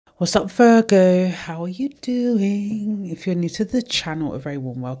What's up, Virgo? How are you doing? If you're new to the channel, a very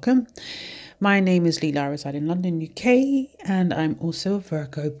warm welcome. My name is Leela. I reside in London, UK, and I'm also a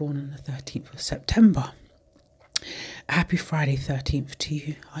Virgo born on the 13th of September. Happy Friday 13th to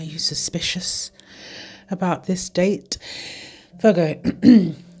you. Are you suspicious about this date? Virgo,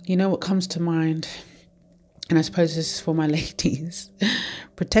 you know what comes to mind? And I suppose this is for my ladies.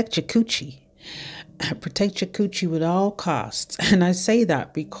 Protect your coochie. Protect your coochie with all costs. And I say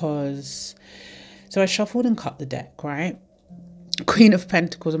that because, so I shuffled and cut the deck, right? Queen of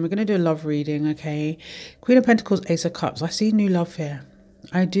Pentacles, and we're going to do a love reading, okay? Queen of Pentacles, Ace of Cups. I see new love here.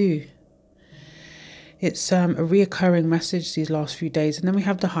 I do. It's a reoccurring message these last few days. And then we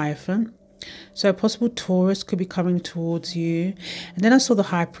have the Hierophant. So a possible Taurus could be coming towards you. And then I saw the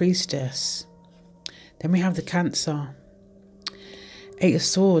High Priestess. Then we have the Cancer. Eight of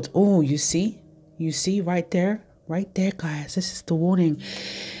Swords. Oh, you see? You see right there, guys, this is the warning,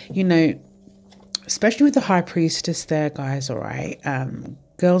 you know, especially with the High Priestess there, guys. All right.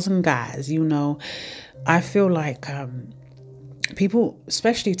 Girls and guys, you know, I feel like people,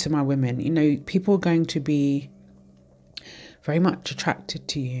 especially to my women, you know, people are going to be very much attracted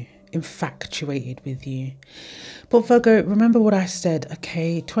to you, infatuated with you. But Virgo, remember what I said,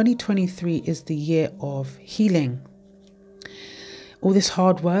 okay? 2023 is the year of healing. All this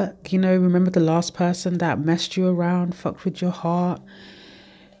hard work, you know, remember the last person that messed you around, fucked with your heart.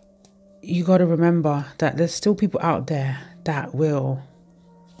 You got to remember that there's still people out there that will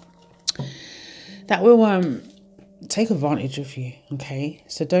take advantage of you, okay?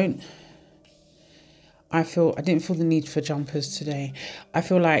 So I didn't feel the need for jumpers today. I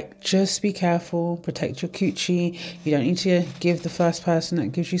feel like just be careful, protect your coochie. You don't need to give the first person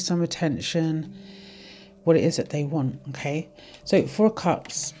that gives you some attention what it is that they want, okay? So Four of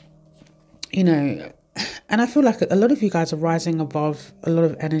Cups, you know, and I feel like a lot of you guys are rising above a lot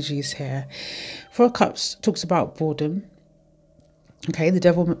of energies here. Four of Cups talks about boredom, okay? The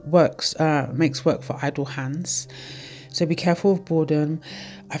devil makes work for idle hands. So be careful of boredom.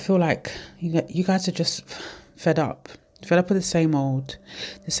 I feel like you guys are just fed up with the same old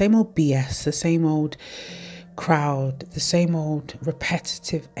BS, the same old crowd, the same old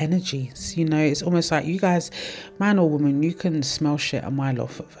repetitive energies. You know, it's almost like you guys, man or woman, you can smell shit a mile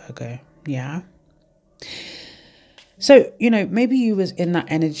off at Virgo. Yeah. So, you know, maybe you was in that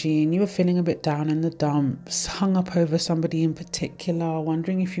energy and you were feeling a bit down in the dumps, hung up over somebody in particular,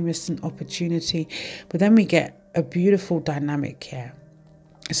 wondering if you missed an opportunity. But then we get a beautiful dynamic here.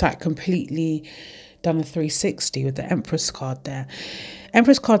 It's like completely done a 360 with the Empress card there.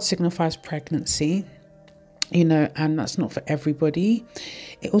 Empress card signifies pregnancy. You know, and that's not for everybody.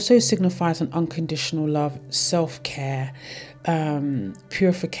 It also signifies an unconditional love, self-care,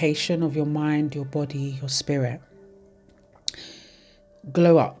 purification of your mind, your body, your spirit.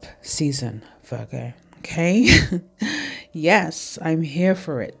 Glow up season, Virgo. Okay. Yes, I'm here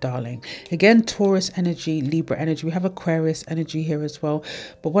for it, darling. Again, Taurus energy, Libra energy. We have Aquarius energy here as well.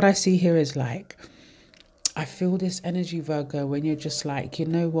 But what I see here is like, I feel this energy, Virgo, when you're just like, you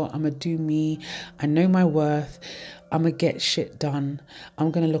know what, I'm going to do me. I know my worth. I'm going to get shit done.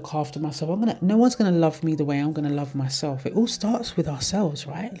 I'm going to look after myself. No one's going to love me the way I'm going to love myself. It all starts with ourselves,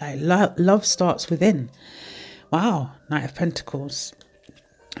 right? Like love starts within. Wow. Knight of Pentacles.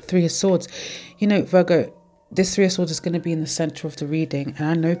 Three of Swords. You know, Virgo, this Three of Swords is going to be in the center of the reading. And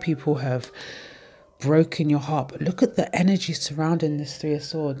I know people have broken your heart, but look at the energy surrounding this Three of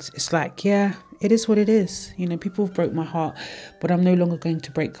Swords. It's like, yeah, it is what it is. You know, people have broke my heart, but I'm no longer going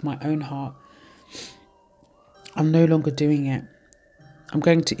to break my own heart. I'm no longer doing it. I'm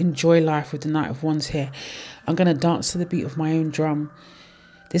going to enjoy life with the Knight of Wands here. I'm going to dance to the beat of my own drum.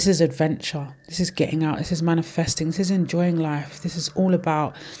 This is adventure. This is getting out. This is manifesting. This is enjoying life. This is all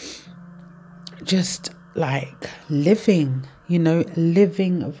about just like living, you know,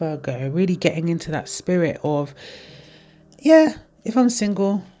 living, Virgo, really getting into that spirit of, yeah, if I'm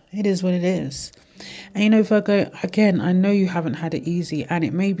single, it is what it is. And you know, Virgo, again, I know you haven't had it easy, and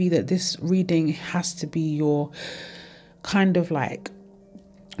it may be that this reading has to be your kind of like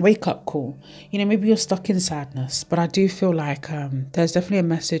wake up call. You know, maybe you're stuck in sadness, but I do feel like there's definitely a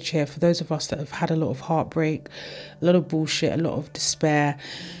message here for those of us that have had a lot of heartbreak, a lot of bullshit, a lot of despair,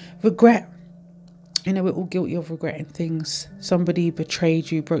 regret. You know, we're all guilty of regretting things. Somebody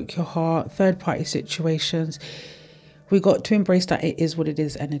betrayed you, broke your heart, third party situations. We got to embrace that it is what it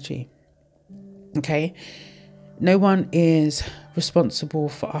is energy. Okay? No one is responsible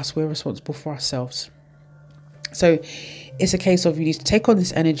for us. We're responsible for ourselves. So it's a case of you need to take on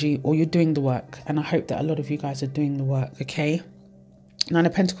this energy or you're doing the work. And I hope that a lot of you guys are doing the work, okay? Nine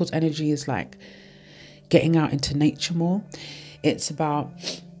of Pentacles energy is like getting out into nature more. It's about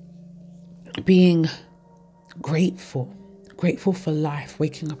being grateful for life,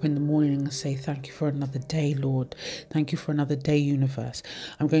 waking up in the morning and say, thank you for another day, Lord. Thank you for another day, universe.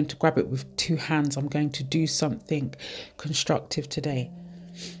 I'm going to grab it with 2 hands. I'm going to do something constructive today.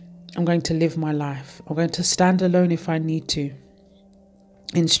 I'm going to live my life. I'm going to stand alone if I need to,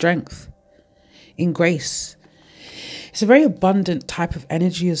 in strength, in grace. It's a very abundant type of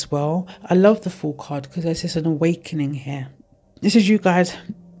energy as well. I love the Fool card because there's just an awakening here. This is you guys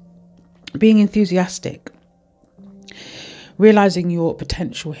being enthusiastic, realizing your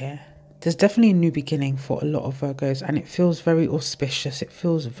potential here. There's definitely a new beginning for a lot of Virgos, and it feels very auspicious. It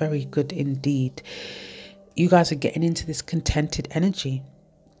feels very good indeed. You guys are getting into this contented energy.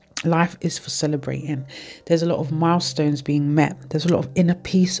 Life is for celebrating. There's a lot of milestones being met. There's a lot of inner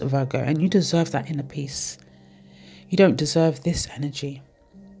peace, Virgo, and you deserve that inner peace. You don't deserve this energy.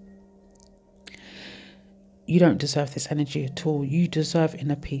 You don't deserve this energy at all. You deserve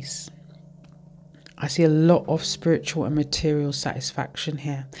inner peace. I see a lot of spiritual and material satisfaction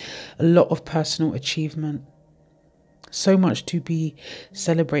here. A lot of personal achievement. So much to be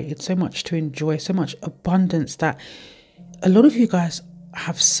celebrated. So much to enjoy. So much abundance that a lot of you guys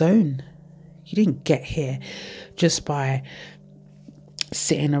have sown. You didn't get here just by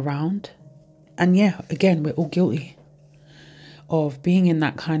sitting around. And yeah, again, we're all guilty of being in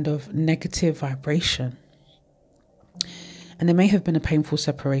that kind of negative vibration. And there may have been a painful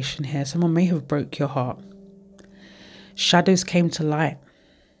separation here. Someone may have broke your heart. Shadows came to light.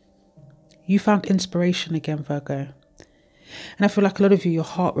 You found inspiration again, Virgo. And I feel like a lot of you, your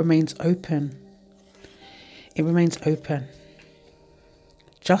heart remains open. It remains open.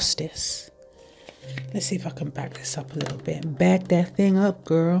 Justice. Let's see if I can back this up a little bit. Back that thing up,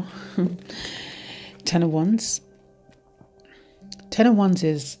 girl. 10 of Wands. 10 of Wands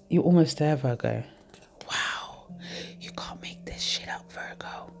is you're almost there, Virgo. Wow. You can't make this shit up,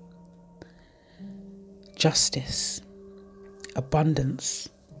 Virgo. Justice. Abundance.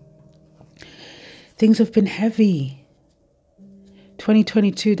 Things have been heavy.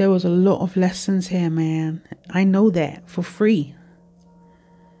 2022, there was a lot of lessons here, man. I know that for free.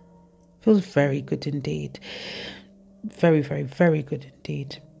 Feels very good indeed. Very, very, very good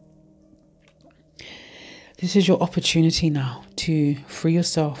indeed. This is your opportunity now to free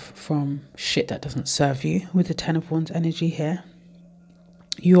yourself from shit that doesn't serve you with the 10 of Wands energy here.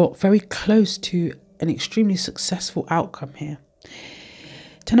 You're very close to an extremely successful outcome here.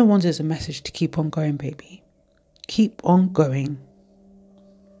 10 of Wands is a message to keep on going, baby. Keep on going.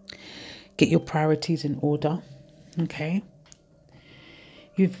 Get your priorities in order, okay?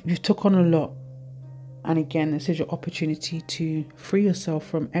 You've took on a lot. And again, this is your opportunity to free yourself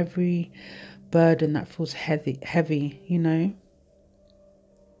from every burden that feels heavy, you know.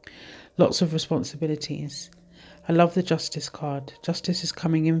 Lots of responsibilities. I love the Justice card. Justice is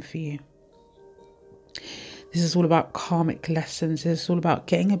coming in for you. This is all about karmic lessons. This is all about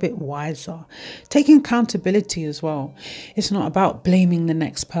getting a bit wiser. Taking accountability as well. It's not about blaming the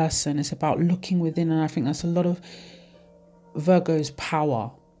next person. It's about looking within. And I think that's a lot of Virgo's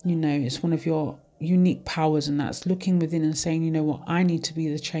power. You know, it's one of your unique powers, and that's looking within and saying, you know what, I need to be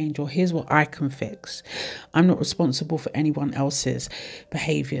the change, or here's what I can fix. I'm not responsible for anyone else's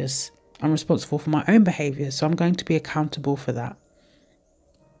behaviors. I'm responsible for my own behaviors, so I'm going to be accountable for that.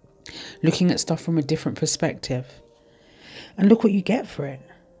 Looking at stuff from a different perspective. And look what you get for it.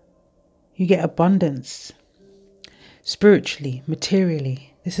 You get abundance. Spiritually,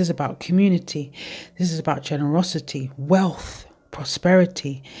 materially. This is about community. This is about generosity, wealth,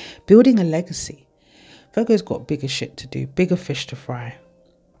 prosperity, building a legacy. Virgo's got bigger shit to do, bigger fish to fry.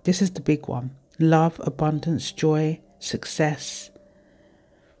 This is the big one. Love, abundance, joy, success,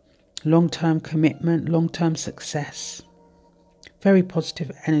 long-term commitment, long-term success. Very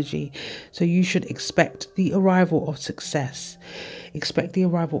positive energy. So you should expect the arrival of success. Expect the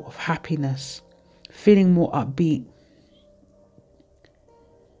arrival of happiness. Feeling more upbeat.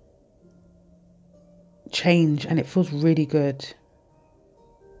 Change, and it feels really good.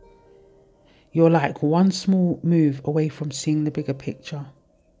 You're like one small move away from seeing the bigger picture.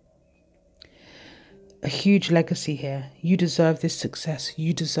 A huge legacy here. You deserve this success.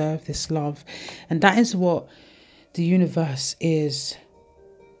 You deserve this love. And that is what the universe is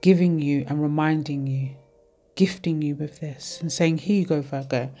giving you and reminding you, gifting you with this and saying, here you go,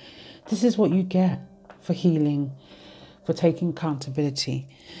 Virgo. This is what you get for healing, for taking accountability,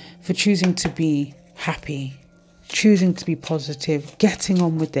 for choosing to be happy, choosing to be positive, getting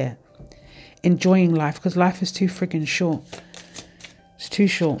on with it. Enjoying life, because life is too friggin' short. It's too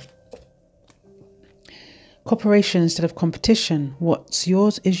short. Cooperation instead of competition. What's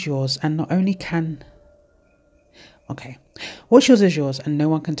yours is yours, and not only can Okay. What's yours is yours, and no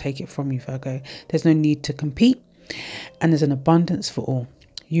one can take it from you, Virgo. There's no need to compete, and there's an abundance for all.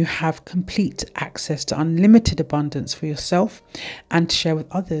 You have complete access to unlimited abundance for yourself and to share with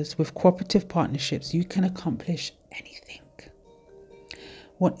others. With cooperative partnerships, you can accomplish anything.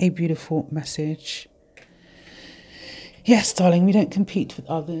 What a beautiful message. Yes, darling, we don't compete with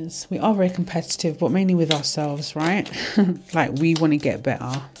others. We are very competitive, but mainly with ourselves, right? Like, we want to get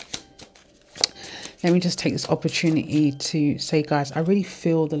better. Let me just take this opportunity to say, guys, I really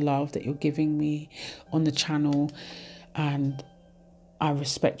feel the love that you're giving me on the channel, and I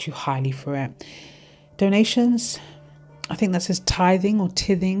respect you highly for it. Donations, I think that says tithing or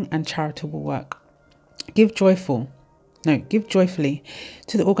tithing and charitable work. Give joyfully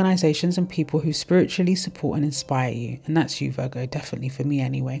to the organizations and people who spiritually support and inspire you. And that's you, Virgo, definitely for me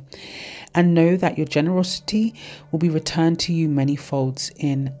anyway. And know that your generosity will be returned to you many folds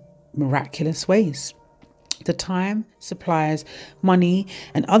in miraculous ways. The time, supplies, money,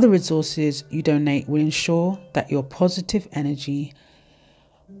 and other resources you donate will ensure that your positive energy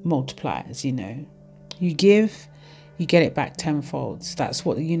multiplies. You give, you get it back tenfold. That's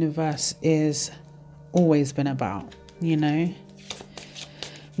what the universe is always been about.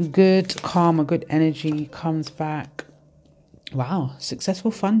 Good karma, good energy comes back. Wow,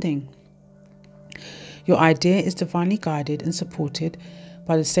 successful funding. Your idea is divinely guided and supported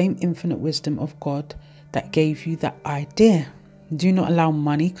by the same infinite wisdom of God that gave you that idea. Do not allow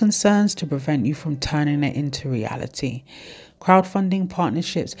money concerns to prevent you from turning it into reality. Crowdfunding,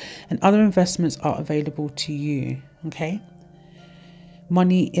 partnerships, and other investments are available to you. Okay?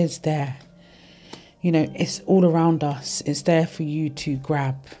 Money is there. It's all around us. It's there for you to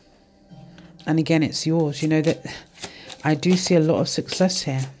grab. And again, it's yours. That I do see a lot of success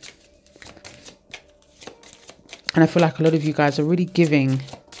here. And I feel like a lot of you guys are really giving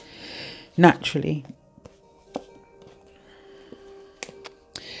naturally.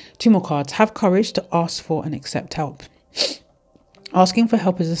 2 more cards. Have courage to ask for and accept help. Asking for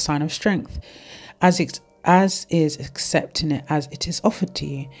help is a sign of strength, as is accepting it as it is offered to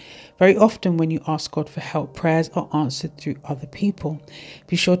you. Very often when you ask God for help, prayers are answered through other people.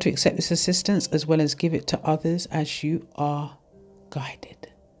 Be sure to accept this assistance as well as give it to others as you are guided.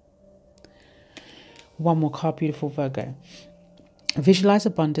 1 more card, beautiful Virgo. Visualize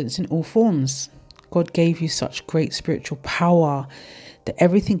abundance in all forms. God gave you such great spiritual power that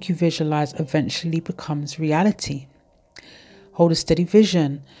everything you visualize eventually becomes reality. Hold a steady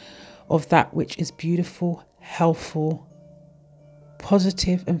vision of that which is beautiful, helpful,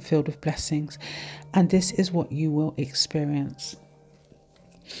 positive, and filled with blessings. And this is what you will experience.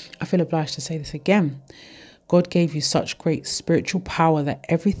 I feel obliged to say this again. God gave you such great spiritual power that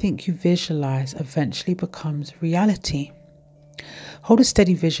everything you visualize eventually becomes reality. Hold a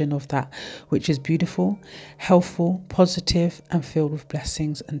steady vision of that which is beautiful, helpful, positive, and filled with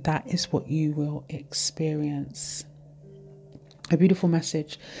blessings. And that is what you will experience. A beautiful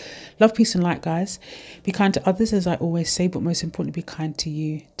message. Love, peace, and light, guys. Be kind to others, as I always say, but most importantly, be kind to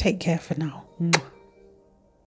you. Take care for now.